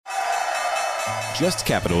Just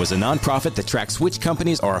Capital is a nonprofit that tracks which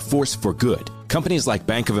companies are a force for good. Companies like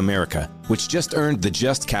Bank of America, which just earned the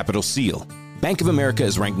Just Capital seal. Bank of America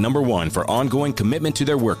is ranked #1 for ongoing commitment to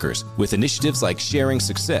their workers with initiatives like Sharing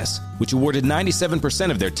Success, which awarded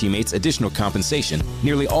 97% of their teammates additional compensation,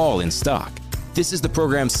 nearly all in stock. This is the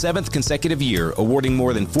program's 7th consecutive year, awarding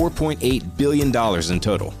more than $4.8 billion in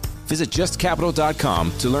total. Visit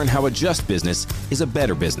JustCapital.com to learn how a just business is a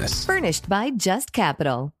better business. Furnished by Just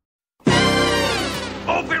Capital.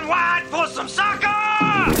 Open wide for some soccer!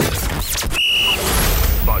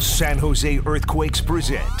 The San Jose Earthquakes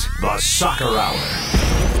present the Soccer Hour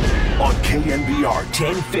on KNBR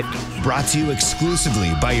 1050. Brought to you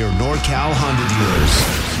exclusively by your NorCal Honda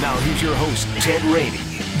dealers. Now here's your host, Ted Rainey.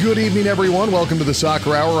 Good evening, everyone. Welcome to the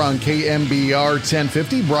Soccer Hour on KNBR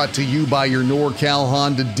 1050, brought to you by your NorCal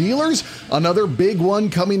Honda dealers. Another big one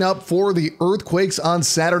coming up for the Earthquakes on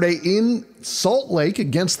Saturday in Salt Lake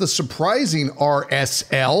against the surprising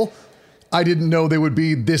RSL. I didn't know they would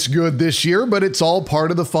be this good this year, but it's all part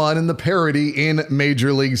of the fun and the parity in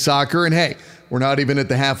Major League Soccer. And hey, we're not even at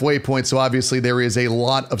the halfway point, so obviously there is a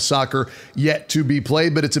lot of soccer yet to be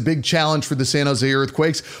played, but it's a big challenge for the San Jose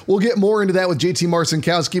Earthquakes. We'll get more into that with JT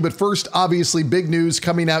Marcinkowski, but first, obviously, big news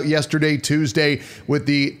coming out yesterday, Tuesday, with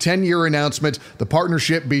the 10-year announcement, the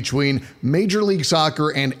partnership between Major League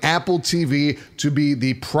Soccer and Apple TV to be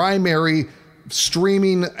the primary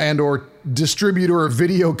streaming and or distributor of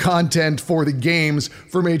video content for the games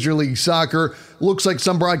for Major League Soccer. Looks like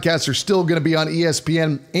some broadcasts are still going to be on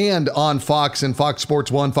ESPN and on Fox and Fox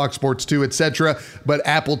Sports 1, Fox Sports 2, etc. But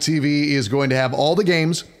Apple TV is going to have all the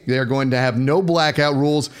games. They're going to have no blackout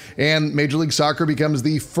rules, and Major League Soccer becomes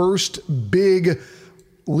the first big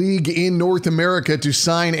league in North America to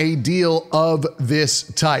sign a deal of this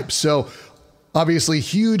type. So obviously,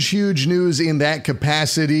 huge news in that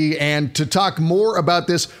capacity. And to talk more about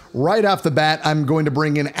this right off the bat, I'm going to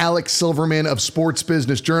bring in Alex Silverman of Sports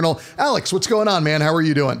Business Journal. Alex, what's going on, man? How are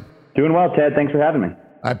you doing? Doing well, Ted. Thanks for having me.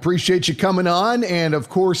 I appreciate you coming on. And of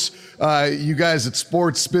course, you guys at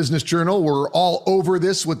Sports Business Journal were all over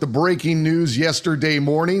this with the breaking news yesterday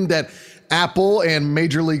morning that Apple and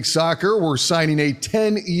Major League Soccer were signing a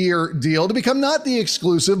 10-year deal to become not the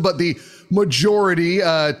exclusive, but the majority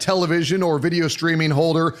television or video streaming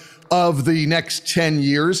holder of the next 10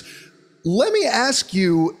 years. Let me ask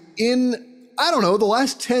you, in, I don't know, the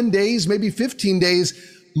last 10 days, maybe 15 days,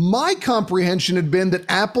 my comprehension had been that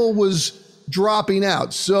Apple was dropping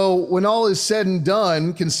out. So when all is said and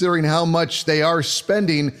done, considering how much they are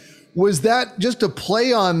spending, was that just a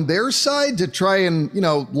play on their side to try and,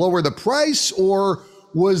 lower the price, or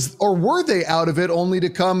were they out of it only to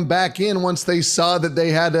come back in once they saw that they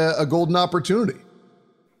had a golden opportunity?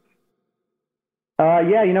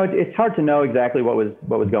 It's hard to know exactly what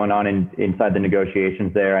was going on inside the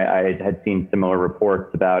negotiations there. I had seen similar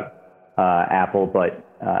reports about Apple, but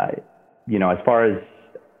as far as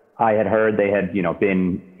I had heard, they had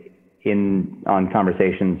been on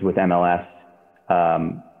conversations with MLS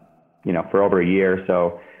for over a year.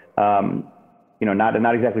 So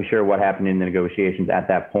not exactly sure what happened in the negotiations at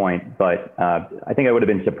that point, but I think I would have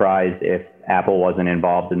been surprised if Apple wasn't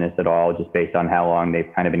involved in this at all, just based on how long they've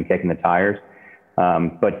kind of been kicking the tires.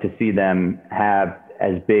 But to see them have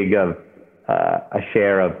as big of a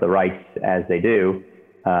share of the rights as they do,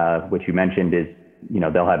 which you mentioned is,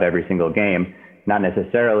 they'll have every single game, not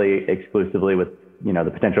necessarily exclusively with,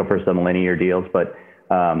 the potential for some linear deals, but,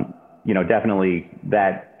 definitely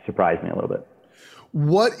that surprised me a little bit.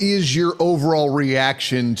 What is your overall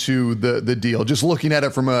reaction to the deal, just looking at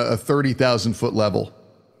it from a 30,000 foot level?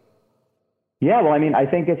 Yeah, well, I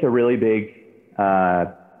think it's a really big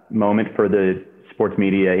moment for the sports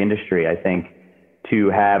media industry. I think to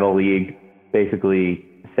have a league basically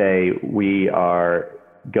say we are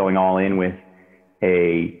going all in with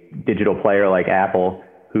a digital player like Apple,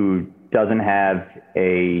 who doesn't have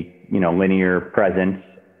a linear presence.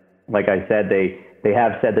 Like I said, they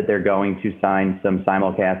have said that they're going to sign some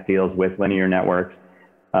simulcast deals with linear networks.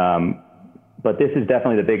 But this is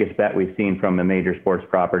definitely the biggest bet we've seen from a major sports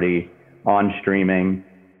property on streaming.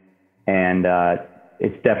 And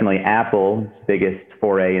it's definitely Apple's biggest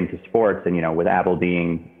foray into sports. And, with Apple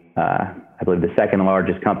being, I believe, the second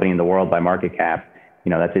largest company in the world by market cap,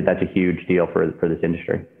 that's a huge deal for this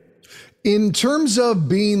industry. In terms of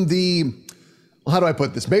being how do I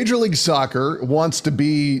put this? Major League Soccer wants to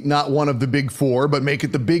be not one of the big four, but make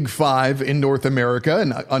it the big five in North America,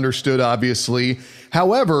 and understood, obviously.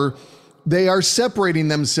 However, they are separating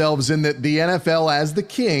themselves in that the NFL as the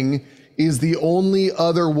king is the only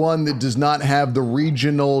other one that does not have the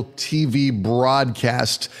regional TV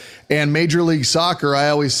broadcast. And Major League Soccer, I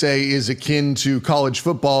always say, is akin to college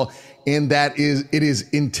football and that it is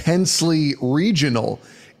intensely regional.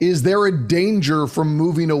 Is there a danger from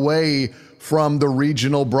moving away from the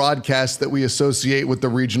regional broadcasts that we associate with the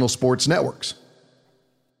regional sports networks?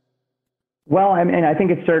 Well, I mean, I think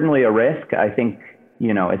it's certainly a risk. I think,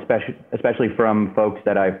 especially from folks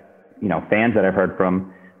that fans that I've heard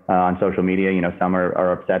from on social media, some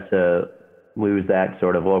are upset to lose that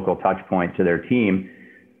sort of local touch point to their team.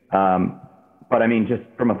 But I mean, just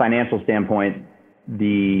from a financial standpoint,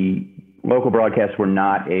 the local broadcasts were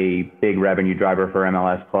not a big revenue driver for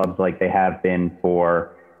MLS clubs like they have been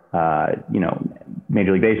for,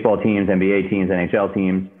 Major League Baseball teams, NBA teams, NHL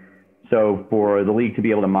teams. So for the league to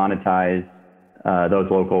be able to monetize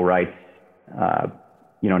those local rights,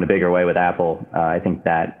 in a bigger way with Apple, I think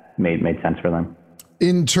that made sense for them.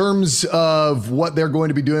 In terms of what they're going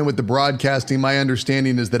to be doing with the broadcasting, my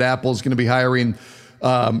understanding is that Apple's going to be hiring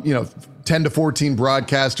 10 to 14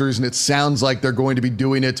 broadcasters, and it sounds like they're going to be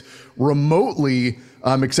doing it remotely,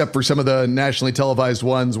 except for some of the nationally televised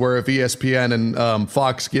ones where if ESPN and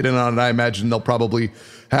Fox get in on it, I imagine they'll probably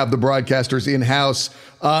have the broadcasters in-house.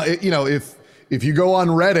 If you go on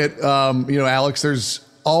Reddit, Alex, there's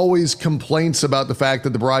always complaints about the fact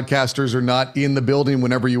that the broadcasters are not in the building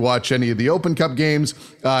whenever you watch any of the Open Cup games.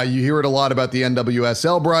 You hear it a lot about the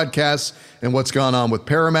NWSL broadcasts and what's gone on with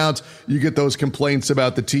Paramount. You get those complaints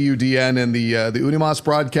about the TUDN and the Unimas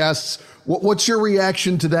broadcasts. What's your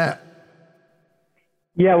reaction to that?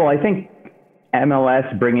 Yeah, well, I think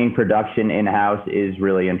MLS bringing production in-house is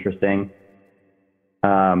really interesting.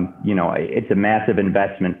 It's a massive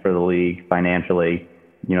investment for the league financially.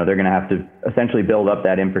 They're going to have to essentially build up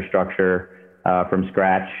that infrastructure from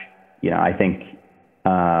scratch. I think,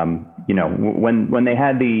 when they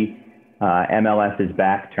had the MLS is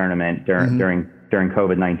Back tournament during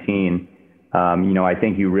COVID-19, I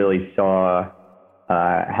think you really saw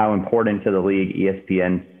how important to the league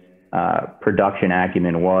ESPN's production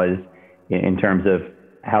acumen was in terms of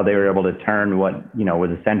how they were able to turn what,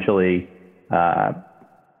 was essentially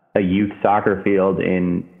a youth soccer field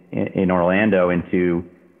in Orlando into,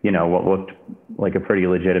 what looked like a pretty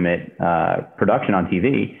legitimate production on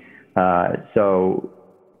TV. So,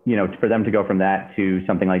 for them to go from that to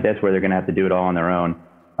something like this, where they're going to have to do it all on their own,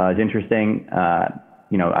 is interesting.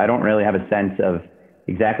 I don't really have a sense of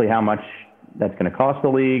exactly how much that's going to cost the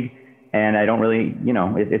league. And I don't really,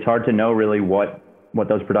 it's hard to know really what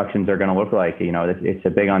those productions are going to look like. It's a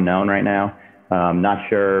big unknown right now. Not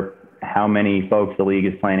sure how many folks the league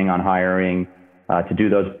is planning on hiring to do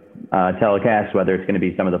those telecasts, whether it's going to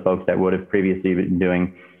be some of the folks that would have previously been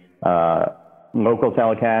doing local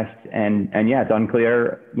telecasts. And yeah, it's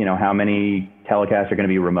unclear, how many telecasts are going to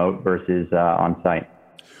be remote versus on site.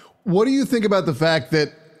 What do you think about the fact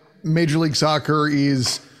that Major League Soccer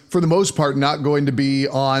is, for the most part, not going to be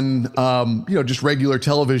on, just regular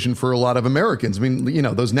television for a lot of Americans? I mean,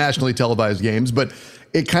 those nationally televised games, but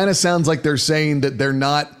it kind of sounds like they're saying that they're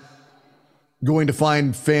not going to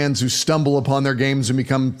find fans who stumble upon their games and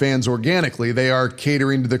become fans organically. They are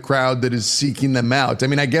catering to the crowd that is seeking them out. I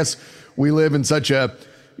mean, I guess we live in such a,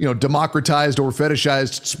 democratized or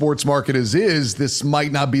fetishized sports market as is. This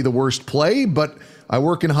might not be the worst play, but I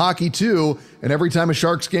work in hockey too. And every time a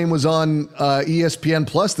Sharks game was on ESPN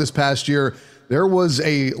Plus this past year, there was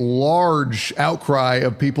a large outcry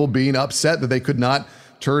of people being upset that they could not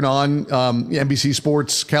turn on NBC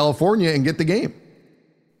Sports California and get the game.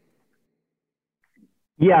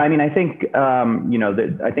 Yeah, I mean, I think,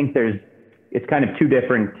 I think it's kind of two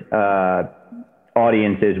different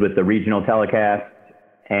audiences with the regional telecast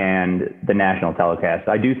and the national telecast.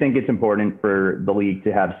 I do think it's important for the league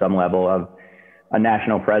to have some level of a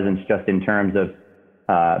national presence, just in terms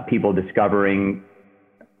of people discovering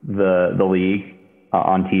the league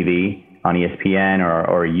on TV, on ESPN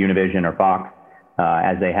or Univision or Fox,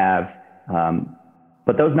 as they have.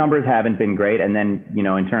 But those numbers haven't been great. And then,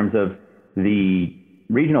 in terms of the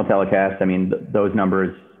regional telecast, I mean, those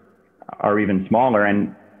numbers are even smaller.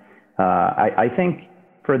 And I think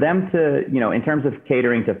for them to, in terms of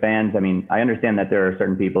catering to fans, I mean, I understand that there are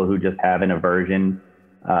certain people who just have an aversion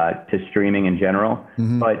to streaming in general.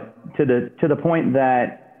 Mm-hmm. But to the point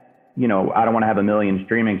that, I don't want to have a million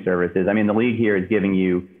streaming services. I mean, the league here is giving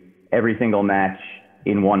you every single match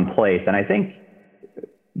in one place. And I think,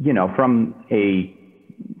 from a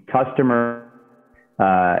customer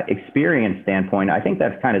experience standpoint, I think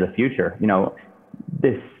that's kind of the future.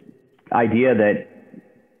 This idea that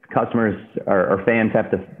customers or fans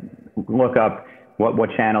have to look up what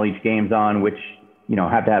channel each game's on, which,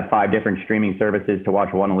 have to have 5 different streaming services to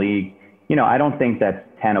watch one league. I don't think that's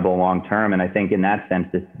tenable long term. And I think in that sense,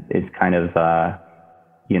 this is kind of,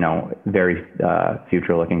 very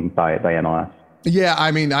future looking by MLS. Yeah,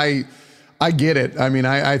 I mean, I get it. I mean,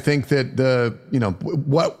 I think that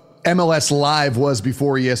what MLS Live was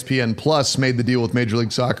before ESPN Plus made the deal with Major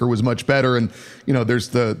League Soccer was much better. And, there's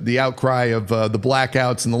the outcry of the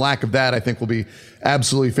blackouts, and the lack of that I think will be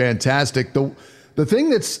absolutely fantastic. The thing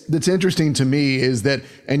that's interesting to me is that,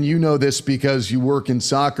 and this because you work in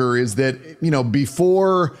soccer, is that,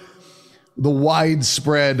 before the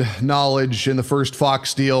widespread knowledge in the first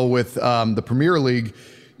Fox deal with the Premier League,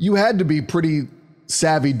 you had to be pretty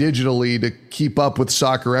savvy digitally to keep up with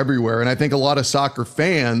soccer everywhere. And I think a lot of soccer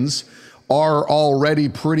fans are already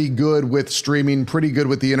pretty good with streaming, pretty good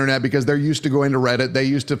with the internet, because they're used to going to Reddit. They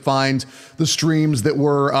used to find the streams that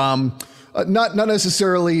were not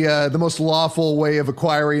necessarily the most lawful way of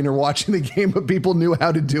acquiring or watching the game, but people knew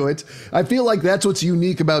how to do it. I feel like that's what's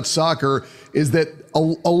unique about soccer, is that a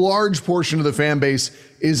large portion of the fan base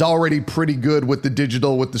is already pretty good with the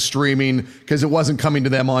digital, with the streaming, because it wasn't coming to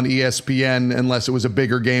them on ESPN unless it was a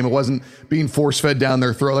bigger game. It wasn't being force-fed down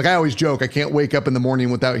their throat. Like I always joke, I can't wake up in the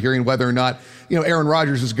morning without hearing whether or not, Aaron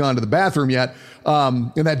Rodgers has gone to the bathroom yet.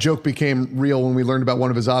 And that joke became real when we learned about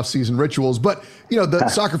one of his off-season rituals. But, the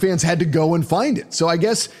soccer fans had to go and find it. So I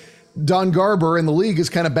guess Don Garber and the league is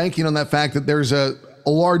kind of banking on that fact that there's a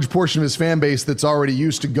large portion of his fan base that's already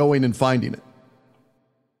used to going and finding it.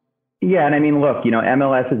 Yeah, and I mean, look,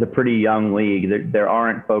 MLS is a pretty young league. There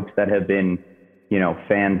aren't folks that have been,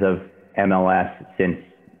 fans of MLS since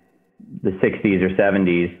the 60s or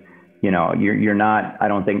 70s. You're not, I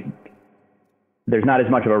don't think, there's not as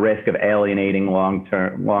much of a risk of alienating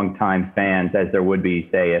long-time fans as there would be,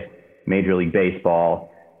 say, if Major League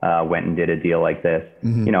Baseball went and did a deal like this.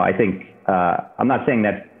 Mm-hmm. I think, I'm not saying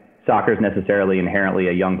that soccer is necessarily inherently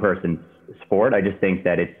a young person's sport. I just think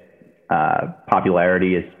that its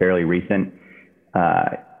popularity is fairly recent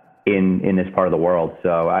in this part of the world.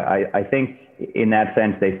 So I think in that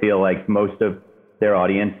sense, they feel like most of their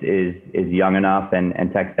audience is young enough and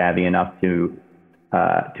tech savvy enough to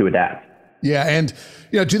adapt. Yeah, and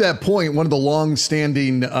to that point, one of the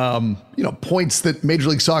long-standing points that Major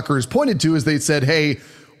League Soccer has pointed to is they said, "Hey,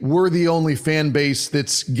 we're the only fan base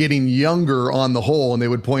that's getting younger on the whole," and they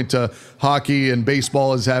would point to hockey and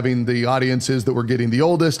baseball as having the audiences that were getting the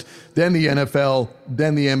oldest, then the NFL,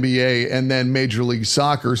 then the NBA, and then Major League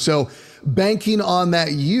Soccer. So banking on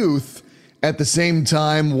that youth at the same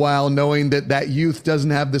time, while knowing that youth doesn't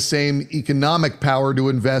have the same economic power to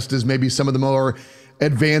invest as maybe some of the more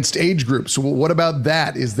advanced age groups. So what about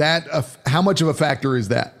that? Is that how much of a factor is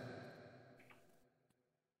that?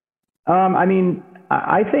 I mean,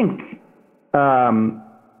 I think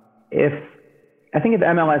if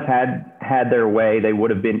MLS had their way, they would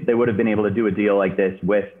have been able to do a deal like this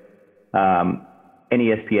with an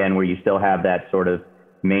ESPN, where you still have that sort of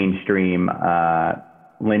mainstream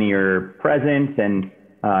linear presence, and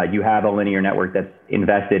you have a linear network that's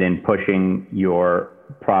invested in pushing your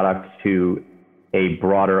products to a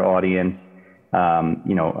broader audience,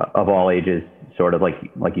 of all ages, sort of like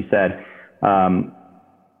you said. I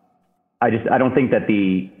don't think that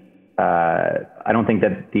the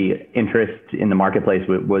interest in the marketplace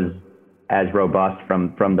was as robust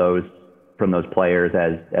from those players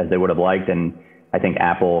as they would have liked, and I think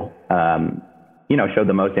Apple, showed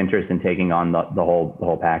the most interest in taking on the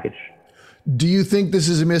whole package. Do you think this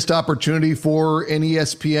is a missed opportunity for an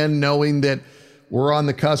ESPN, knowing that we're on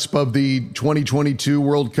the cusp of the 2022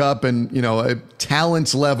 World Cup, and at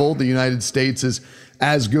talents level, the United States is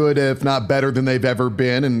as good, if not better, than they've ever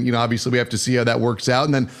been. And, obviously we have to see how that works out.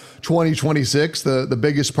 And then 2026, the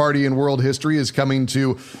biggest party in world history, is coming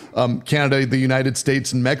to Canada, the United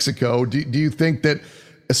States, and Mexico. Do you think that,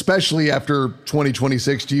 especially after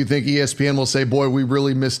 2026, do you think ESPN will say, boy, we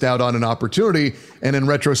really missed out on an opportunity, and in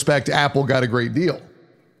retrospect, Apple got a great deal?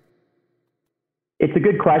 It's a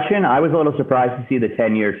good question. I was a little surprised to see the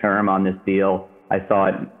 10-year term on this deal. I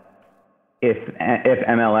thought if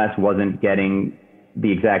MLS wasn't getting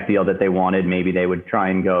the exact deal that they wanted, maybe they would try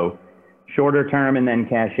and go shorter term and then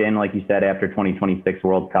cash in, like you said, after 2026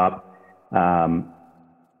 World Cup.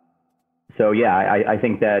 So yeah, I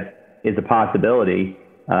think that is a possibility.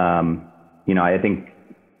 I think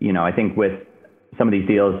with some of these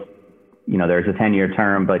deals, there's a 10-year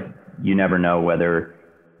term, but you never know whether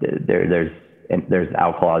there's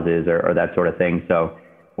out clauses or that sort of thing. So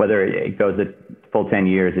whether it goes a full 10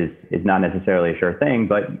 years is not necessarily a sure thing,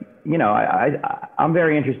 but I'm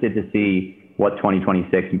very interested to see what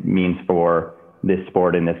 2026 means for this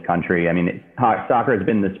sport in this country. I mean, soccer has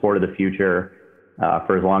been the sport of the future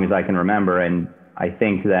for as long as I can remember, and I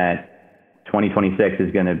think that 2026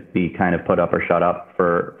 is going to be kind of put up or shut up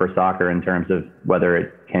for soccer in terms of whether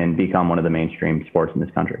it can become one of the mainstream sports in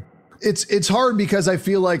this country. It's hard because I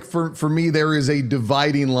feel like for me there is a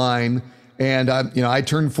dividing line, and I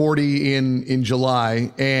turned 40 in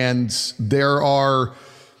July, and there are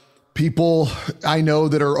people I know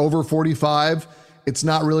that are over 45. It's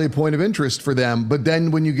not really a point of interest for them. But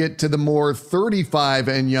then when you get to the more 35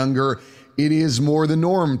 and younger, it is more the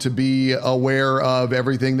norm to be aware of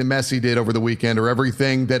everything that Messi did over the weekend or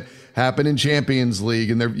everything that happened in Champions League.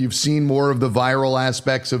 And you've seen more of the viral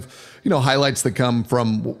aspects of, highlights that come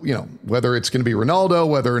from, whether it's going to be Ronaldo,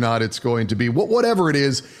 whether or not it's going to be whatever it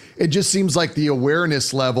is. It just seems like the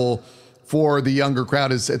awareness level for the younger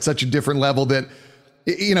crowd is at such a different level that,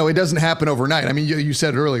 it doesn't happen overnight. I mean, you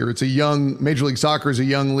said it earlier, it's Major League Soccer is a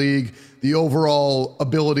young league. The overall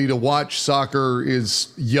ability to watch soccer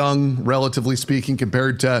is young, relatively speaking,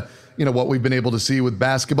 compared to, what we've been able to see with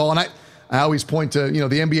basketball. And I always point to, the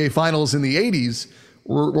NBA finals in the 80s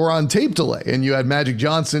were on tape delay, and you had Magic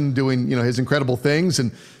Johnson doing, his incredible things,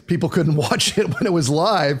 and people couldn't watch it when it was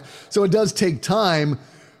live. So it does take time.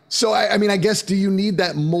 So, I guess, do you need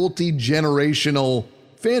that multi-generational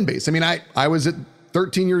fan base? I mean, I was at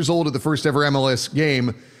 13 years old at the first ever MLS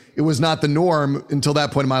game. It was not the norm until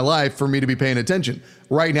that point in my life for me to be paying attention.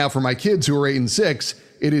 Right now, for my kids who are 8 and 6,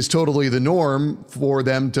 it is totally the norm for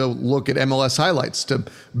them to look at MLS highlights, to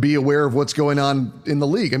be aware of what's going on in the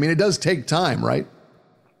league. I mean, it does take time, right?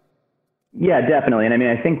 Yeah, definitely. And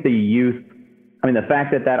I think the youth, the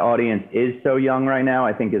fact that audience is so young right now,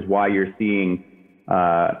 I think is why you're seeing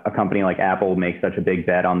a company like Apple make such a big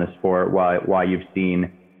bet on the sport, why you've seen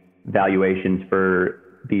valuations for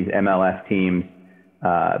these MLS teams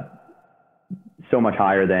so much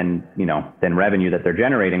higher than revenue that they're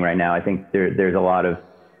generating right now. I think there's a lot of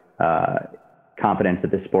confidence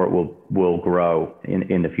that the sport will grow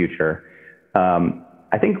in the future.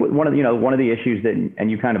 I think one of the issues that,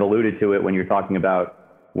 and you kind of alluded to it when you're talking about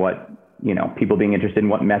what people being interested in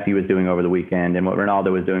what Messi was doing over the weekend and what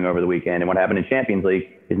Ronaldo was doing over the weekend and what happened in Champions League,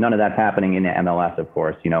 is none of that's happening in the MLS, of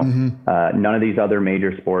course. None of these other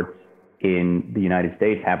major sports in the United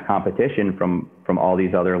States have competition from all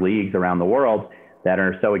these other leagues around the world that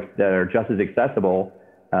are just as accessible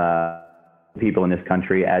to people in this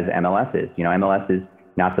country as MLS is. MLS is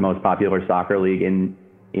not the most popular soccer league in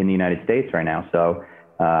the United States right now. So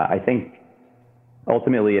I think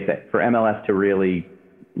ultimately, for MLS to really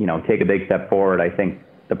take a big step forward, I think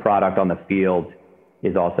the product on the field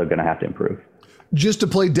is also going to have to improve. Just to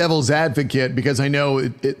play devil's advocate, because I know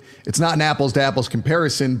it's not an apples to apples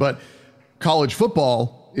comparison, but college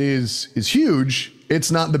football is huge.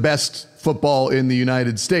 It's not the best football in the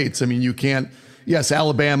United States. I mean, you can't, yes,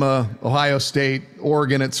 Alabama, Ohio State,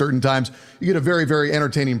 Oregon at certain times, you get a very, very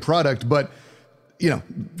entertaining product, but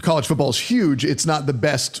college football is huge. It's not the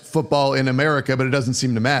best football in America, but it doesn't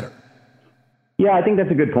seem to matter. Yeah, I think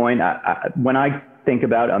that's a good point. When I think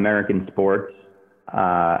about American sports,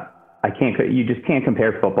 you just can't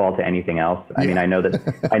compare football to anything else. I mean, I know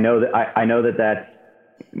that that's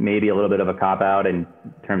maybe a little bit of a cop out in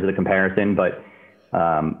terms of the comparison, but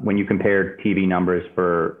when you compare TV numbers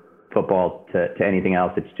for football to anything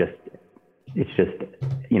else, it's just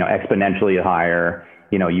exponentially higher.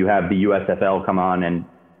 You have the USFL come on and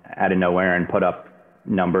out of nowhere and put up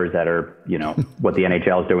numbers that are, what the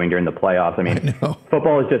NHL is doing during the playoffs. I mean,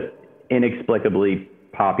 football is just inexplicably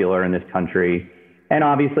popular in this country. And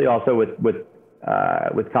obviously also with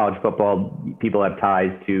college football, people have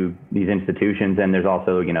ties to these institutions. And there's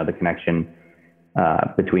also, the connection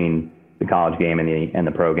between the college game and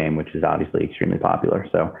the pro game, which is obviously extremely popular.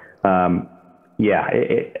 So,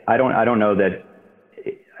 I don't know that.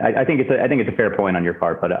 I think it's a fair point on your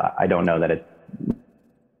part, but I don't know that it's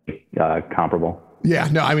comparable. Yeah,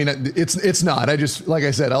 no, I mean, it's not. I just, like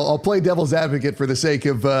I said, I'll play devil's advocate for the sake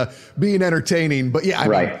of being entertaining. But yeah, I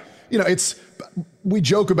mean, we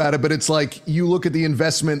joke about it, but it's like you look at the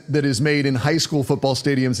investment that is made in high school football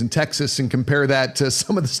stadiums in Texas and compare that to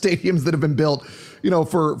some of the stadiums that have been built,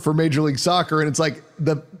 for Major League Soccer. And it's like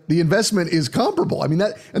the investment is comparable. I mean,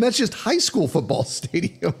 that's just high school football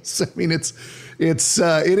stadiums. I mean, it's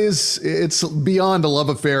beyond a love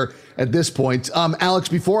affair at this point. Alex,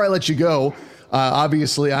 before I let you go,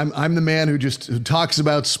 obviously I'm the man who talks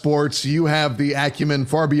about sports. You have the acumen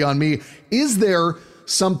far beyond me. Is there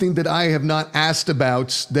something that I have not asked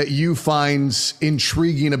about that you find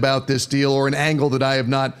intriguing about this deal, or an angle that I have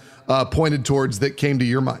not pointed towards that came to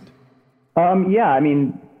your mind? Yeah, I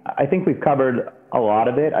mean, I think we've covered a lot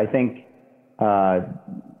of it. I think,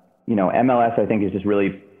 MLS, I think, is just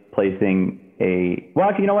really placing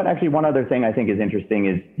actually, one other thing I think is interesting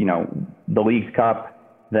is, the Leagues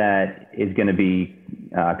Cup that is going to be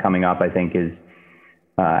coming up, I think, is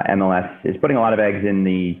MLS is putting a lot of eggs in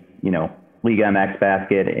the, Liga MX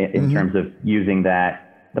basket in terms of using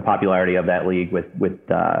the popularity of that league with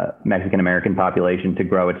Mexican American population to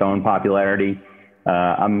grow its own popularity.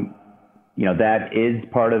 That is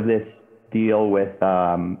part of this deal with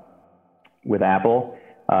Apple,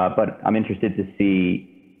 but I'm interested to see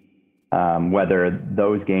whether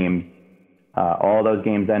those games, all those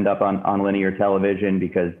games, end up on linear television,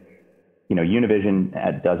 because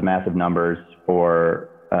Univision does massive numbers for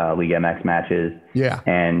Liga MX matches. Yeah.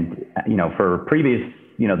 And, for previous,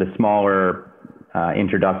 the smaller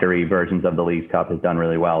introductory versions of the Leagues Cup has done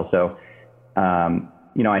really well. So, I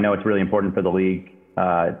know it's really important for the league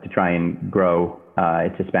to try and grow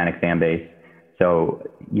its Hispanic fan base. So,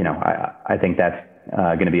 I think that's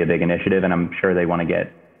going to be a big initiative, and I'm sure they want to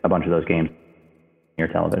get a bunch of those games on your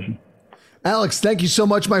television. Alex, thank you so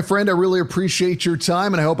much, my friend. I really appreciate your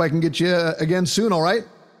time, and I hope I can get you again soon, all right?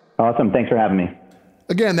 Awesome. Thanks for having me.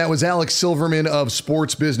 Again, that was Alex Silverman of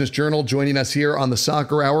Sports Business Journal joining us here on the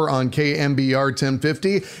Soccer Hour on KMBR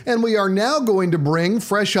 1050. And we are now going to bring,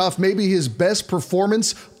 fresh off maybe his best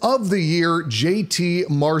performance of the year, JT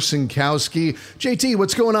Marcinkowski. JT,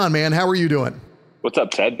 what's going on, man? How are you doing? What's up,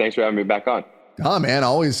 Ted? Thanks for having me back on. Oh, man,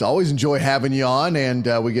 always enjoy having you on.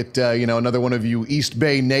 And we get, another one of you East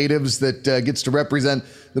Bay natives that gets to represent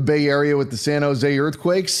the Bay Area with the San Jose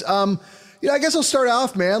Earthquakes. I guess I'll start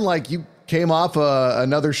off, man. Like, you came off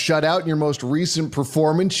another shutout in your most recent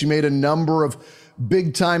performance. You made a number of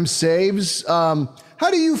big-time saves. How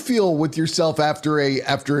do you feel with yourself after a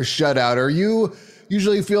shutout? Are you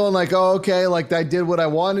usually feeling like, oh, okay, like I did what I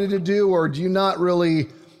wanted to do, or do you not really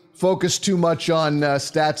focus too much on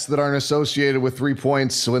stats that aren't associated with 3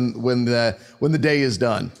 points when the day is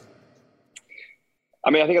done?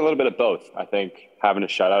 I mean, I think a little bit of both. I think having a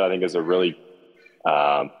shutout, I think, is a really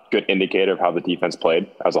good indicator of how the defense played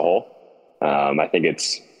as a whole. I think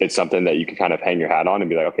it's something that you can kind of hang your hat on and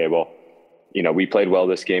be like, okay, well, we played well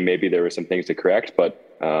this game. Maybe there were some things to correct,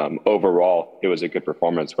 but overall, it was a good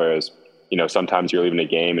performance. Whereas, sometimes you're leaving a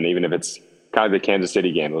game, and even if it's kind of the Kansas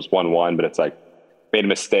City game, it was 1-1, but it's like, made a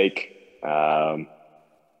mistake,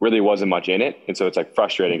 really wasn't much in it. And so it's like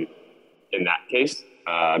frustrating in that case,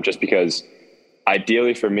 just because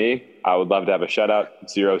ideally for me, I would love to have a shutout,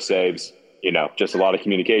 0 saves, just a lot of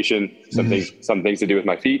communication, some things to do with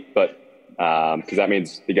my feet, but because that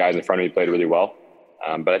means the guys in front of me played really well.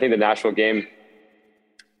 But I think the Nashville game,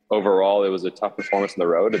 overall, it was a tough performance on the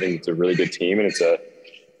road. I think it's a really good team, and it's a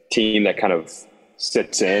team that kind of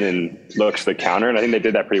sits in and looks for the counter. And I think they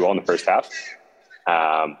did that pretty well in the first half.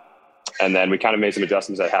 And then we kind of made some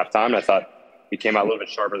adjustments at halftime. And I thought we came out a little bit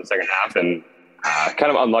sharper in the second half, and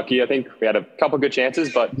kind of unlucky. I think we had a couple good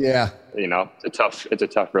chances, but yeah, it's a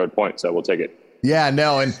tough road point. So we'll take it. Yeah,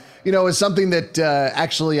 no. And, it's something that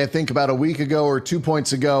actually I think about a week ago or 2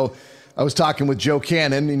 points ago, I was talking with Joe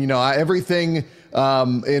Cannon, and, everything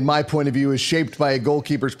in my point of view is shaped by a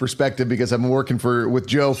goalkeeper's perspective, because I've been working with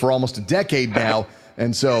Joe for almost a decade now.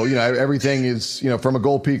 And so, everything is, from a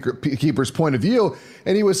goalkeeper's point of view.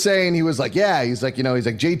 And he was saying, he was like,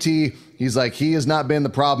 JT, he's like, he has not been the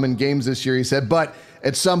problem in games this year. He said, but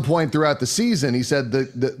at some point throughout the season, he said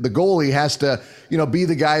the goalie has to, be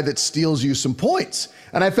the guy that steals you some points.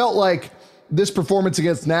 And I felt like this performance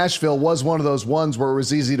against Nashville was one of those ones where it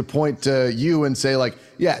was easy to point to you and say, like,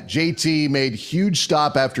 yeah, JT made huge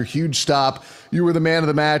stop after huge stop. You were the man of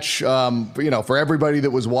the match, for everybody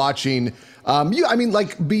that was watching.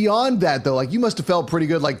 Beyond that, though, like, you must have felt pretty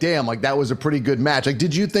good. Like, damn, like, that was a pretty good match. Like,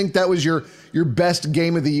 did you think that was your best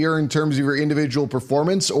game of the year in terms of your individual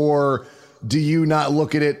performance, or do you not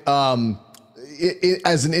look at it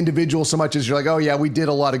as an individual so much as you're like, oh yeah, we did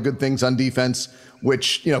a lot of good things on defense,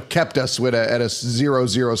 which kept us at a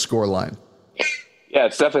 0-0 score line? Yeah,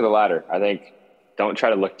 it's definitely the latter. I think don't try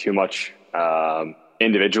to look too much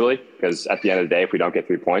individually, because at the end of the day, if we don't get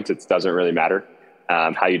 3 points, it doesn't really matter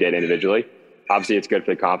how you did individually. Obviously, it's good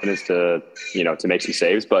for the confidence to make some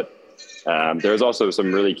saves, but there was also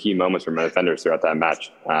some really key moments from my defenders throughout that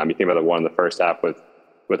match. You think about the one in the first half with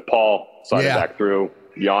Paul sliding back through.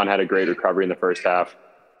 Jan had a great recovery in the first half.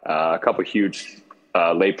 A couple huge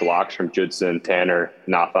late blocks from Judson, Tanner,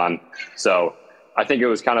 Nathan. So I think it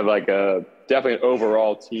was kind of like definitely an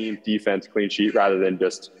overall team defense clean sheet rather than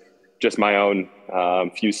just my own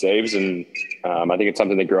few saves. And I think it's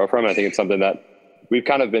something to grow from. I think it's something that we've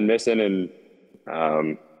kind of been missing and,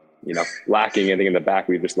 lacking. I think in the back,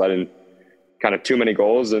 we've just let in kind of too many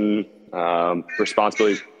goals, and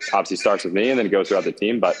responsibility obviously starts with me and then it goes throughout the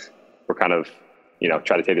team, but we're kind of,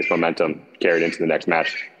 try to take this momentum, carry it into the next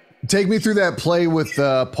match. Take me through that play with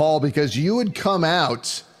Paul, because you had come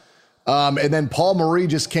out and then Paul Marie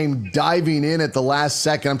just came diving in at the last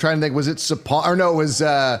second. I'm trying to think, was it Sapong? Or no, it was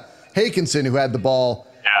Hakinson who had the ball.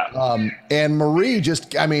 Yeah. And Marie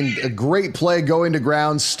just, I mean, a great play going to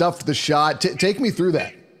ground, stuffed the shot. Take me through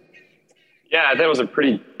that. Yeah, that was a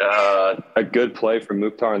pretty a good play from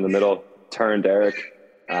Mukhtar in the middle, turned Eric,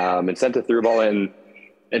 and sent a through ball in.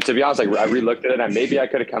 And to be honest, like I re-looked at it, and maybe I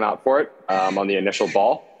could have come out for it on the initial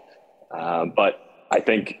ball, but I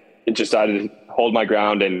think it just decided to hold my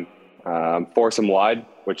ground and force him wide,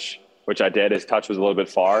 which I did. His touch was a little bit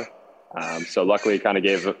far, so luckily it kind of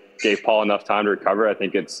gave Paul enough time to recover. I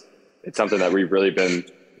think it's something that we've really been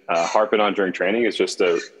harping on during training. Is just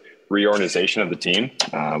a reorganization of the team,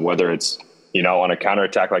 whether it's on a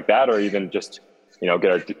counterattack like that, or even just get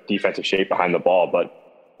our defensive shape behind the ball. But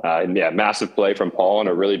massive play from Paul in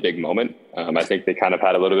a really big moment. I think they kind of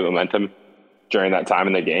had a little bit of momentum during that time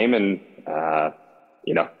in the game, and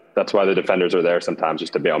that's why the defenders are there sometimes,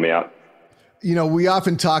 just to bail me out. We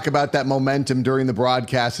often talk about that momentum during the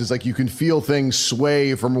broadcast. Is like you can feel things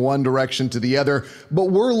sway from one direction to the other,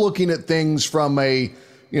 but we're looking at things from a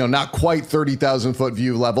not quite 30,000 foot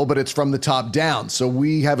view level, but it's from the top down. So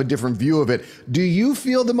we have a different view of it. Do you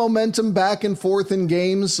feel the momentum back and forth in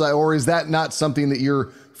games, or is that not something that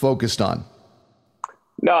you're focused on?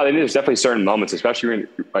 No, there's definitely certain moments, especially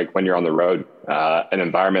when you're on the road, an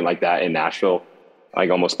environment like that in Nashville, like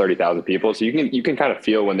almost 30,000 people. So you can kind of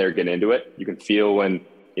feel when they're getting into it. You can feel when,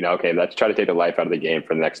 okay, let's try to take the life out of the game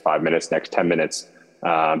for the next 5 minutes, next 10 minutes,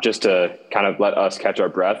 just to kind of let us catch our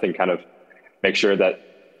breath and kind of make sure that,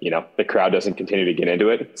 the crowd doesn't continue to get into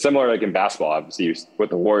it. Similar like in basketball, obviously with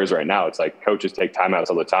the Warriors right now, it's like coaches take timeouts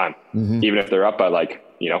all the time. Mm-hmm. Even if they're up by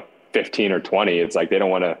 15 or 20, it's like they don't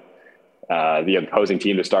want the opposing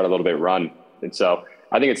team to start a little bit run. And so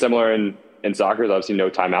I think it's similar in soccer. There's obviously no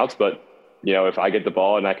timeouts, but if I get the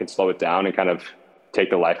ball and I can slow it down and kind of take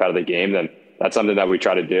the life out of the game, then that's something that we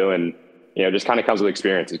try to do. And, just kind of comes with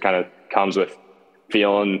experience. It kind of comes with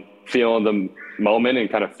feeling the moment and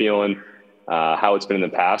kind of feeling how it's been in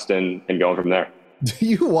the past and going from there. Do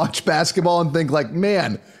you watch basketball and think like,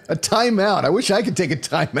 man, a timeout? I wish I could take a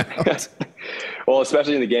timeout. Well,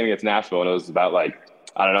 especially in the game against Nashville, and it was about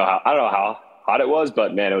I don't know how hot it was,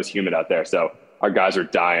 but man, it was humid out there. So our guys are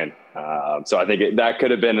dying. So I think that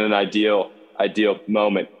could have been an ideal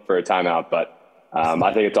moment for a timeout. But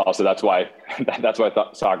I think it's also that's why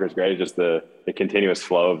soccer is great. It's just the continuous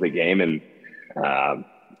flow of the game, and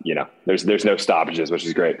there's no stoppages, which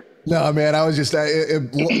is great. No, man, I was just,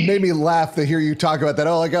 it made me laugh to hear you talk about that.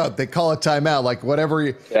 Oh, they call it timeout. Like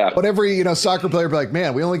whatever, soccer player be like,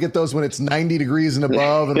 man, we only get those when it's 90 degrees and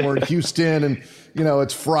above and we're in Houston and,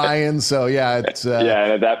 it's frying. So yeah, it's,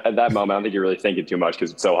 and at that moment, I don't think you're really thinking too much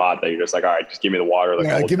because it's so hot that you're just like, all right, just give me the water.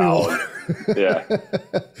 Give me water.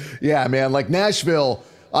 Yeah, man, like Nashville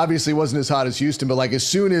obviously wasn't as hot as Houston, but like as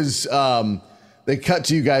soon as, they cut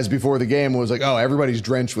to you guys before the game, it was like, oh, everybody's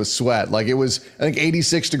drenched with sweat. Like it was, I think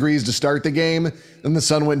 86 degrees to start the game. Then the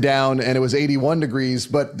sun went down and it was 81 degrees,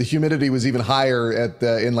 but the humidity was even higher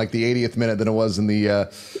in like the 80th minute than it was in the,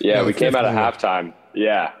 we came out of halftime.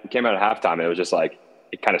 Yeah. We came out of halftime and it was just like,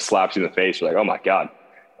 it kind of slaps you in the face. You're like, oh my God.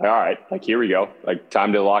 Like, all right, like here we go. Like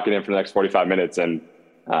time to lock it in for the next 45 minutes. And,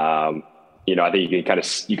 I think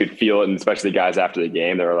you could feel it. And especially the guys after the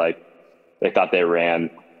game, they were like, they thought they ran,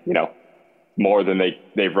 more than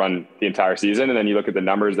they've run the entire season. And then you look at the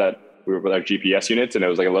numbers that we were with our GPS units and it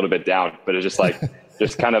was like a little bit down, but it's just like,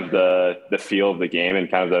 just kind of the feel of the game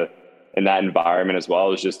and kind of in that environment as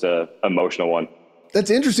well is just a emotional one. That's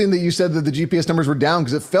interesting that you said that the GPS numbers were down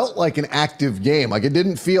because it felt like an active game. Like it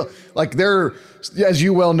didn't feel like as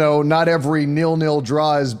you well know, not every 0-0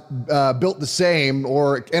 draw is built the same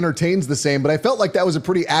or entertains the same, but I felt like that was a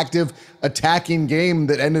pretty active attacking game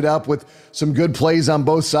that ended up with some good plays on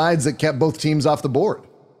both sides that kept both teams off the board.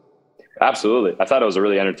 Absolutely. I thought it was a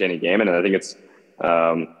really entertaining game. And I think it's,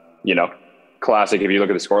 classic. If you look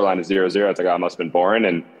at the scoreline at 0-0, it's like, oh, it must've been boring.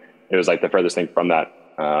 And it was like the furthest thing from that.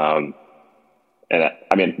 And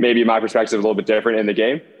I mean, maybe my perspective is a little bit different in the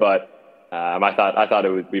game, but I thought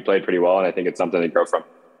we played pretty well, and I think it's something to grow from.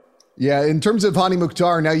 Yeah, in terms of Hany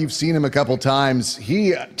Mukhtar, now you've seen him a couple times.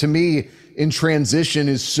 He, to me, in transition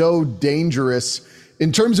is so dangerous.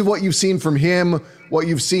 In terms of what you've seen from him, what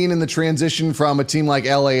you've seen in the transition from a team like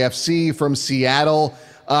LAFC, from Seattle,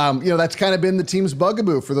 that's kind of been the team's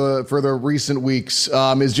bugaboo for the recent weeks.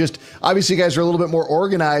 Is just obviously you guys are a little bit more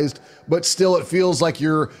organized, but still it feels like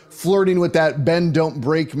you're flirting with that bend don't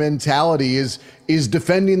break mentality. Is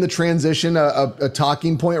defending the transition a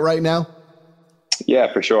talking point right now?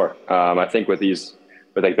 Yeah, for sure. I think with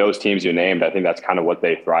like those teams you named, I think that's kind of what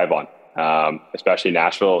they thrive on. Especially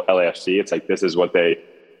Nashville, LAFC. It's like this is what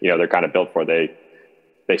they're kind of built for.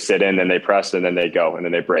 They sit in and they press and then they go and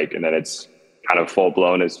then they break and then it's kind of full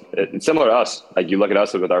blown is it's similar to us. Like you look at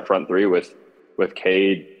us with our front three with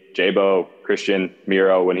Cade, Jabo, Christian,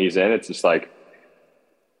 Miro when he's in, it's just like,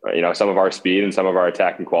 some of our speed and some of our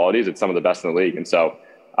attacking qualities, it's some of the best in the league. And so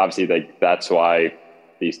obviously that's why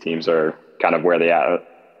these teams are kind of where they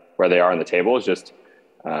are in the table is just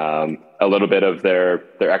a little bit of their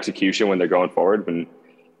execution when they're going forward. When,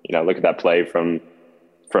 look at that play from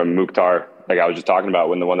Mukhtar, like I was just talking about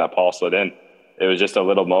when the one that Paul slid in, it was just a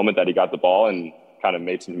little moment that he got the ball and kind of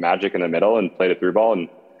made some magic in the middle and played a through ball. And,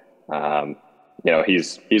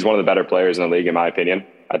 he's one of the better players in the league, in my opinion.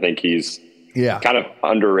 I think he's kind of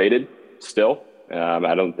underrated still.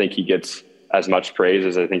 I don't think he gets as much praise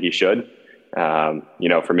as I think he should.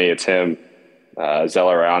 For me, it's him,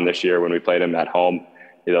 Zeller this year when we played him at home.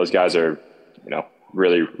 Those guys are,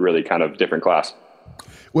 really, really kind of different class.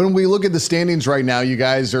 When we look at the standings right now, you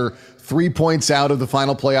guys are 3 points out of the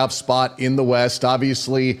final playoff spot in the West.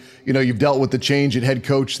 Obviously, you've dealt with the change at head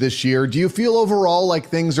coach this year. Do you feel overall like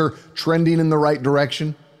things are trending in the right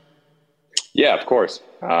direction? Yeah, of course.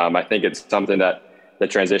 I think it's something that the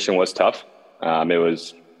transition was tough. It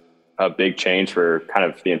was a big change for kind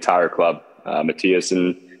of the entire club. Matthias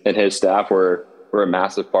and his staff were a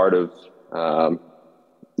massive part of,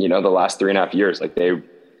 the last 3.5 years. Like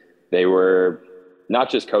they were not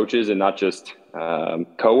just coaches and not just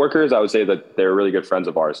coworkers. I would say that they're really good friends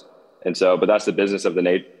of ours. And so, but that's the business of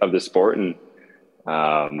the sport. And,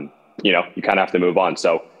 you kind of have to move on.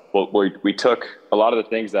 So we took a lot of the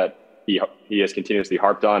things that he has continuously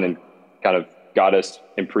harped on and kind of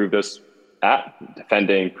improved us at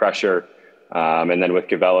defending, pressure. And then with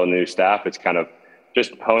Gavello and the new staff, it's kind of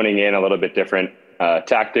just honing in a little bit different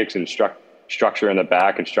tactics and structure in the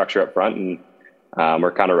back and structure up front. And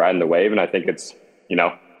we're kind of riding the wave. And I think it's,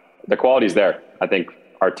 the quality's there. I think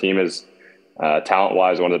our team is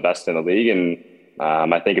talent-wise one of the best in the league. And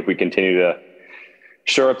I think if we continue to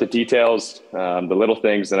shore up the details, the little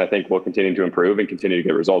things, then I think we'll continue to improve and continue to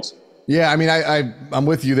get results. Yeah, I mean, I'm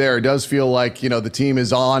with you there. It does feel like, the team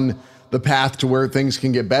is on the path to where things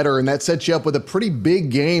can get better. And that sets you up with a pretty big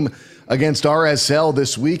game against RSL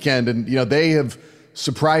this weekend. And, they have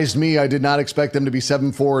surprised me. I did not expect them to be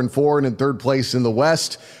 7-4-4 and in third place in the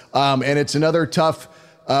West. And it's another tough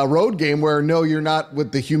road game where, no, you're not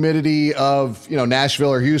with the humidity of,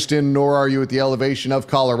 Nashville or Houston, nor are you at the elevation of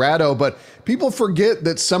Colorado. But people forget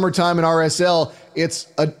that summertime in RSL,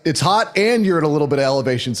 it's hot and you're at a little bit of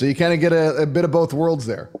elevation. So you kind of get a bit of both worlds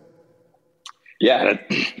there. Yeah,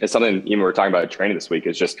 it's something even we were talking about training this week.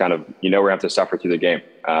 Is just kind of, we're going to have to suffer through the game.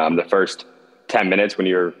 The first 10 minutes when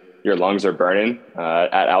your lungs are burning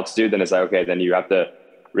at altitude, then it's like, okay, then you have to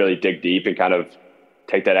really dig deep and kind of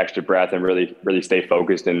take that extra breath and really, really stay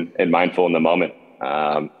focused and mindful in the moment.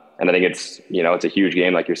 And I think it's, it's a huge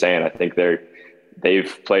game. Like you're saying, I think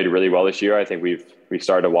they've played really well this year. I think we've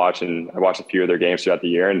started to watch, and I watched a few of their games throughout the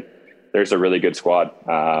year, and there's a really good squad.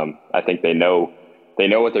 I think they know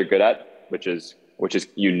what they're good at, which is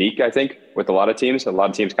unique, I think, with a lot of teams. A lot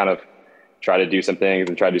of teams kind of try to do some things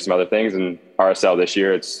and try to do some other things. And RSL this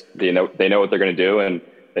year, they know what they're going to do, and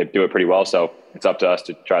they do it pretty well. So it's up to us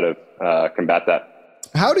to try to combat that.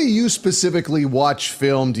 How do you specifically watch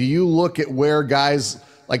film? Do you look at where guys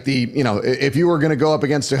like if you were going to go up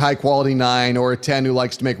against a high quality 9 or a 10 who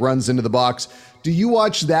likes to make runs into the box, do you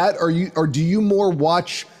watch that, or do you more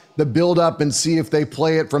watch the build up and see if they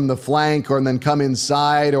play it from the flank or and then come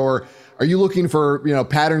inside, or are you looking for,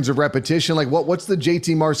 patterns of repetition? Like what's the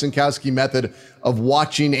JT Marcinkowski method of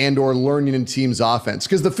watching and or learning in team's offense?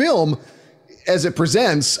 Because the film, as it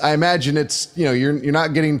presents, I imagine it's, you're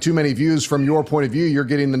not getting too many views from your point of view. You're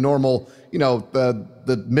getting the normal,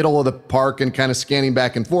 the middle of the park and kind of scanning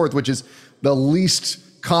back and forth, which is the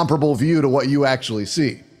least comparable view to what you actually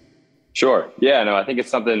see. Sure. Yeah, no, I think it's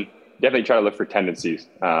something, definitely try to look for tendencies,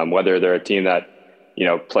 whether they're a team that,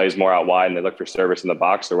 plays more out wide and they look for service in the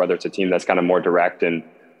box, or whether it's a team that's kind of more direct and,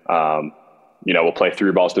 will play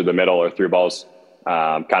through balls through the middle or through balls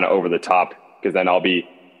kind of over the top, because then I'll be,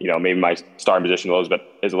 maybe my starting position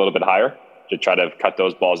is a little bit higher to try to cut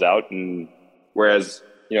those balls out. And whereas,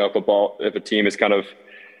 if a team is kind of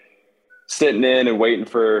sitting in and waiting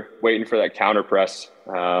for that counter press,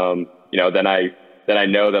 then I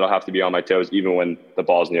know that I'll have to be on my toes even when the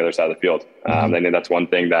ball's on the other side of the field. I think that's one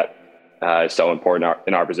thing that is so important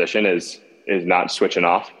in our position is not switching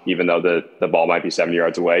off, even though the ball might be 7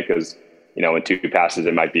 yards away, because, in 2 passes,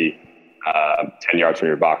 it might be 10 yards from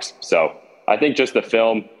your box. So I think just the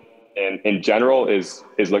film in general is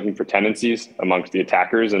looking for tendencies amongst the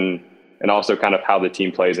attackers and also kind of how the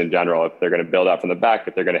team plays in general. If they're going to build out from the back,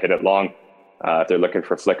 if they're going to hit it long, if they're looking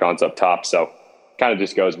for flick-ons up top. So kind of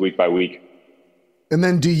just goes week by week. And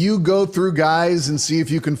then do you go through guys and see if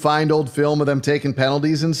you can find old film of them taking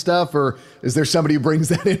penalties and stuff, or is there somebody who brings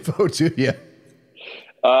that info to you?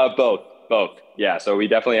 Both. Yeah. So we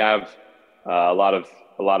definitely have a lot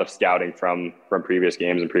of scouting from previous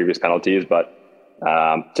games and previous penalties. But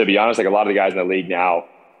to be honest, like a lot of the guys in the league now,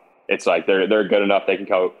 it's like they're good enough. They can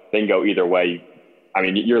go either way. I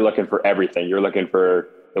mean, you're looking for everything. You're looking for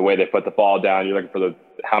the way they put the ball down. You're looking for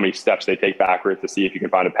how many steps they take backwards to see if you can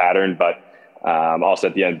find a pattern. But also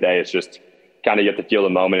at the end of the day, it's just kind of you have to feel the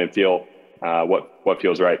moment and feel what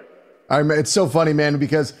feels right. It's so funny, man,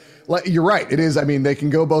 because you're right. It is. I mean, they can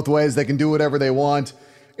go both ways. They can do whatever they want.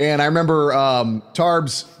 And I remember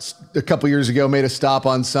Tarbs a couple years ago made a stop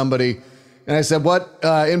on somebody. And I said, what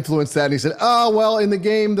influenced that? And he said, oh, well, in the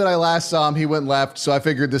game that I last saw him, he went left. So I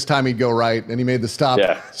figured this time he'd go right. And he made the stop.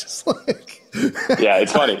 Yeah. Just like yeah,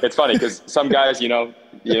 it's funny. It's funny because some guys,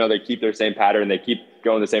 they keep their same pattern. They keep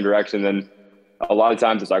going the same direction. Then a lot of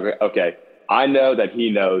times it's like, okay, I know that he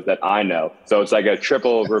knows that I know. So it's like a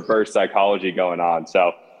triple reverse psychology going on.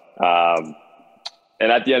 So,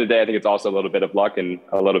 and at the end of the day, I think it's also a little bit of luck and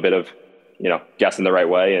a little bit of, guessing the right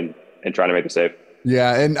way and trying to make the save.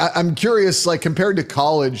 Yeah. And I'm curious, like compared to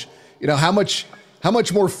college, how much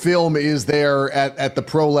more film is there at the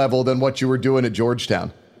pro level than what you were doing at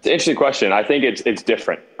Georgetown? It's an interesting question. I think it's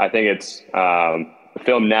different. I think it's the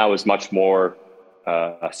film now is much more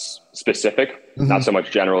specific, not so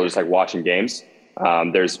much general, just like watching games.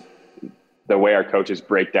 There's the way our coaches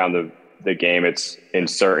break down the game. It's in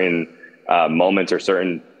certain moments or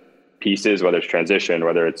certain pieces, whether it's transition,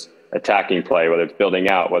 whether it's attacking play, whether it's building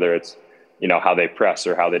out, whether it's, how they press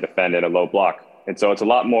or how they defend in a low block. And so it's a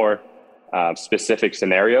lot more specific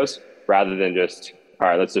scenarios rather than just, all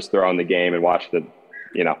right, let's just throw on the game and watch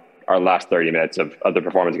our last 30 minutes of the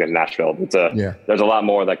performance against Nashville. There's a lot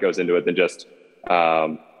more that goes into it than just,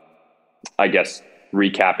 I guess,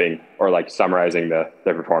 recapping or like summarizing their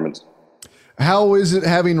performance. How is it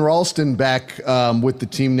having Ralston back with the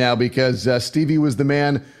team now? Because Stevie was the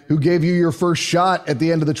man who gave you your first shot at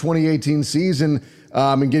the end of the 2018 season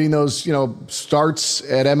and getting those, starts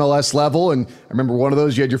at MLS level. And I remember one of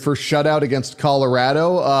those, you had your first shutout against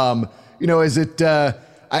Colorado. Is it,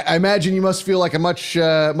 I imagine you must feel like a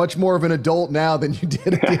much more of an adult now than you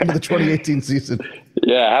did at the end of the 2018 season.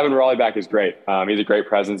 Yeah, having Raleigh back is great. He's a great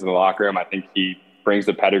presence in the locker room. I think he brings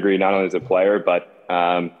the pedigree not only as a player, but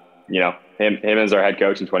him as our head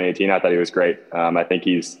coach in 2018. I thought he was great. I think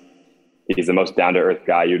he's the most down to earth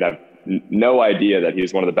guy. You'd have no idea that he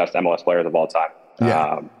was one of the best MLS players of all time.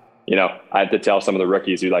 Yeah. I had to tell some of the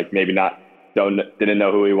rookies who like maybe didn't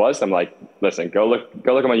know who he was. I'm like, listen, go look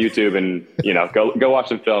on my YouTube and, go watch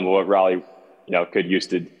some film of what Raleigh, he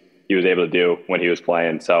was able to do when he was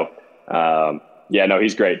playing. So,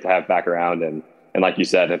 he's great to have back around. And like you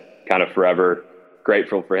said, kind of forever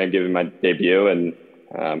grateful for him giving my debut. And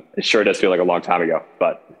it sure does feel like a long time ago,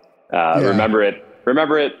 but remember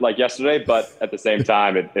it like yesterday, but at the same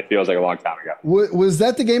time, it feels like a long time ago. Was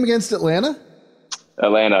that the game against Atlanta?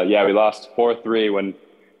 Atlanta. Yeah. We lost 4-3 when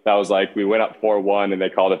that was like, we went up 4-1 and they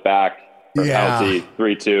called it back for penalty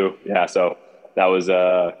 3-2. Yeah. So that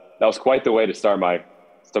was quite the way to start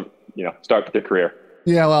start the career.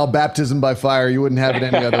 Yeah. Well, baptism by fire, you wouldn't have it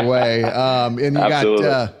any other way. And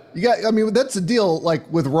you got, that's the deal.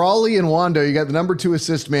 Like with Raleigh and Wondo, you got the number 2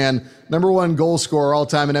 assist man, number 1 goal scorer all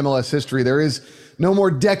time in MLS history. There is no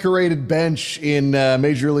more decorated bench in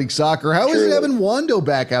Major League Soccer. How is it having Wondo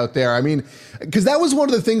back out there? I mean, because that was one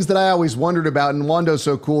of the things that I always wondered about. And Wando's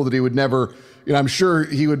so cool that he would never, I'm sure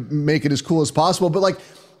he would make it as cool as possible. But like,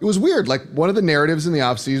 it was weird. Like one of the narratives in the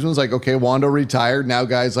offseason was like, okay, Wondo retired. Now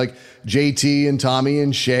guys like JT and Tommy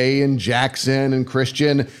and Shea and Jackson and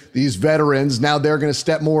Christian, these veterans, now they're going to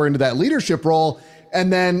step more into that leadership role.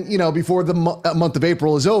 And then, before the month of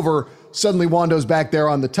April is over, suddenly Wando's back there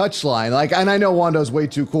on the touchline. Like, and I know Wando's way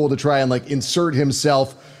too cool to try and like insert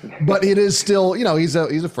himself, but it is still, he's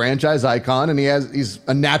a franchise icon and he's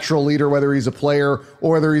a natural leader, whether he's a player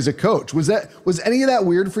or whether he's a coach. Was any of that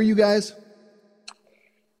weird for you guys?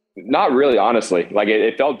 Not really, honestly. Like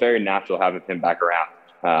it felt very natural having him back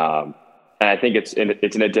around. And I think it's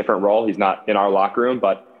in a different role. He's not in our locker room,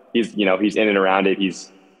 but he's in and around it.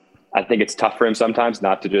 I think it's tough for him sometimes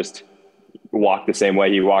not to just walk the same way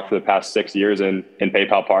he walked for the past 6 years in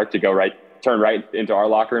PayPal Park to turn right into our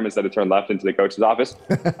locker room instead of turn left into the coach's office.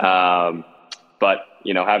 But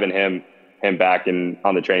having him back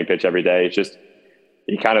on the training pitch every day, it's just,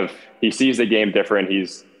 he sees the game different.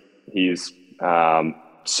 He's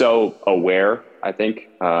so aware, I think,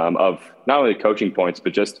 of not only the coaching points,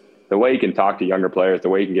 but just the way he can talk to younger players, the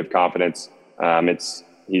way he can give confidence.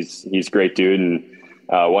 He's a great dude. And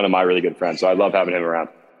one of my really good friends. So I love having him around.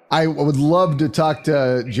 I would love to talk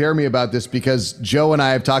to Jeremy about this because Joe and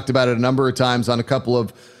I have talked about it a number of times on a couple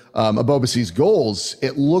of Ebobisse's goals.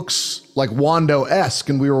 It looks like Wando-esque,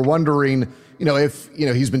 and we were wondering, if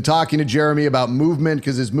he's been talking to Jeremy about movement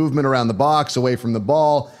because his movement around the box, away from the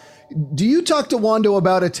ball. Do you talk to Wando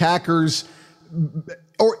about attackers,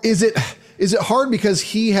 or is it hard because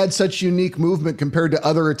he had such unique movement compared to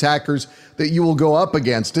other attackers that you will go up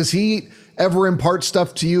against? Does he ever impart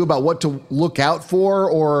stuff to you about what to look out for,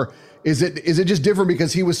 or is it just different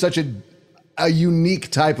because he was such a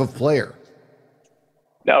unique type of player?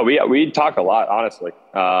 No, we talk a lot, honestly.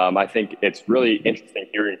 I think it's really interesting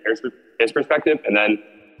hearing his perspective, and then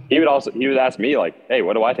he would ask me like, "Hey,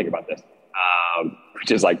 what do I think about this?"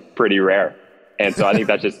 Which is like pretty rare, and so I think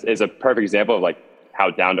that just is a perfect example of like how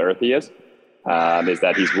down to earth he is. Is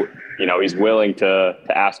that he's willing to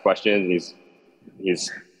ask questions, and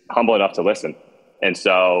he's humble enough to listen. And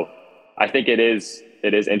so I think it is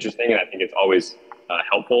interesting, and I think it's always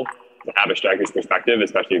helpful to have a striker's perspective,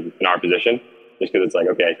 especially in our position, just because it's like,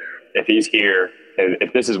 okay, if he's here and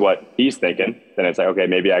if this is what he's thinking, then it's like, okay,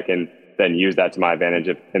 maybe I can then use that to my advantage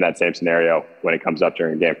in that same scenario when it comes up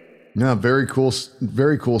during a game. Yeah, very cool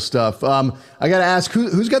stuff. I got to ask,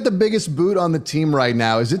 who's got the biggest boot on the team right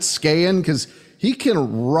now? Is it Skahan? Because he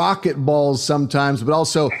can rocket balls sometimes, but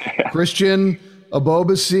also Christian,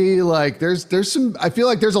 Ebobisse, like there's some, I feel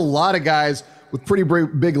like there's a lot of guys with pretty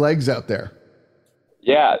big legs out there.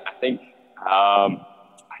 Yeah, I think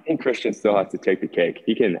Christian still has to take the cake.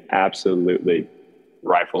 He can absolutely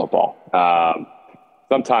rifle a ball.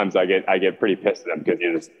 Sometimes I get pretty pissed at him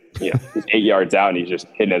because he's 8 yards out and he's just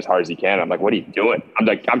hitting as hard as he can. I'm like, what are you doing?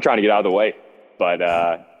 I'm trying to get out of the way. But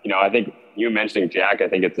I think you mentioning Jack, I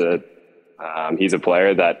think he's a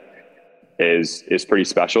player that is pretty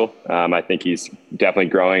special. I think he's definitely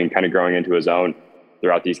growing into his own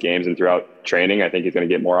throughout these games and throughout training. I think he's going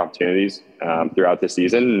to get more opportunities throughout the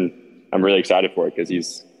season. And I'm really excited for it because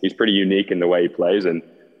he's pretty unique in the way he plays. And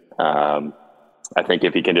I think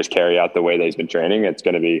if he can just carry out the way that he's been training, it's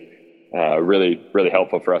going to be really, really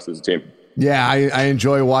helpful for us as a team. Yeah, I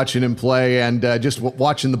enjoy watching him play and just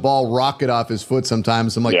watching the ball rocket off his foot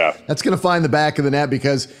sometimes. I'm like, that's going to find the back of the net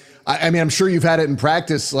because, I mean, I'm sure you've had it in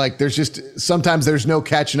practice. Like sometimes there's no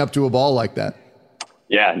catching up to a ball like that.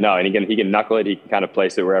 Yeah, no, and he can knuckle it. He can kind of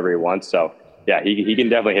place it wherever he wants. So, yeah, he can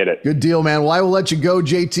definitely hit it. Good deal, man. Well, I will let you go,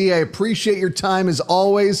 JT. I appreciate your time as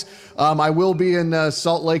always. I will be in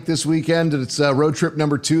Salt Lake this weekend. It's road trip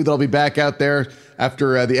number 2 that I'll be back out there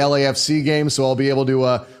after the LAFC game. So I'll be able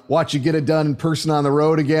to watch you get it done in person on the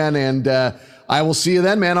road again. And I will see you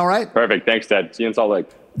then, man. All right? Perfect. Thanks, Ted. See you in Salt Lake.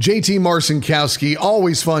 JT Marcinkowski,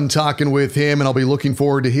 always fun talking with him, and I'll be looking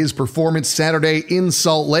forward to his performance Saturday in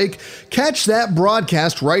Salt Lake. Catch that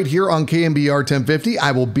broadcast right here on KNBR 1050.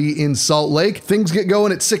 I will be in Salt Lake. Things get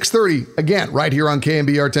going at 6:30, again, right here on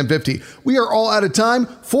KNBR 1050. We are all out of time.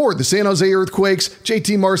 For the San Jose Earthquakes,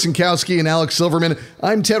 JT Marcinkowski and Alex Silverman,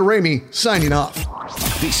 I'm Ted Ramey, signing off.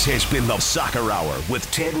 This has been the Soccer Hour with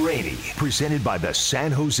Ted Ramey, presented by the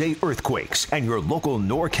San Jose Earthquakes and your local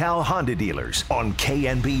NorCal Honda dealers on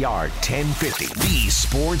KNBR 1050, the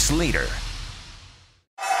sports leader.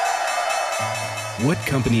 What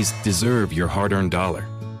companies deserve your hard-earned dollar?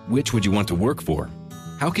 Which would you want to work for?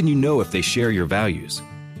 How can you know if they share your values?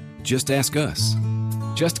 Just ask us.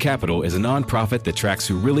 Just Capital is a nonprofit that tracks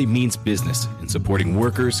who really means business in supporting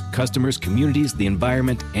workers, customers, communities, the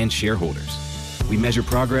environment, and shareholders. We measure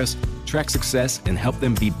progress, track success, and help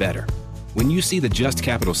them be better. When you see the Just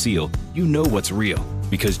Capital seal, you know what's real,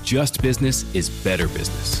 because just business is better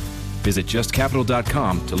business. Visit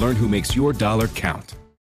justcapital.com to learn who makes your dollar count.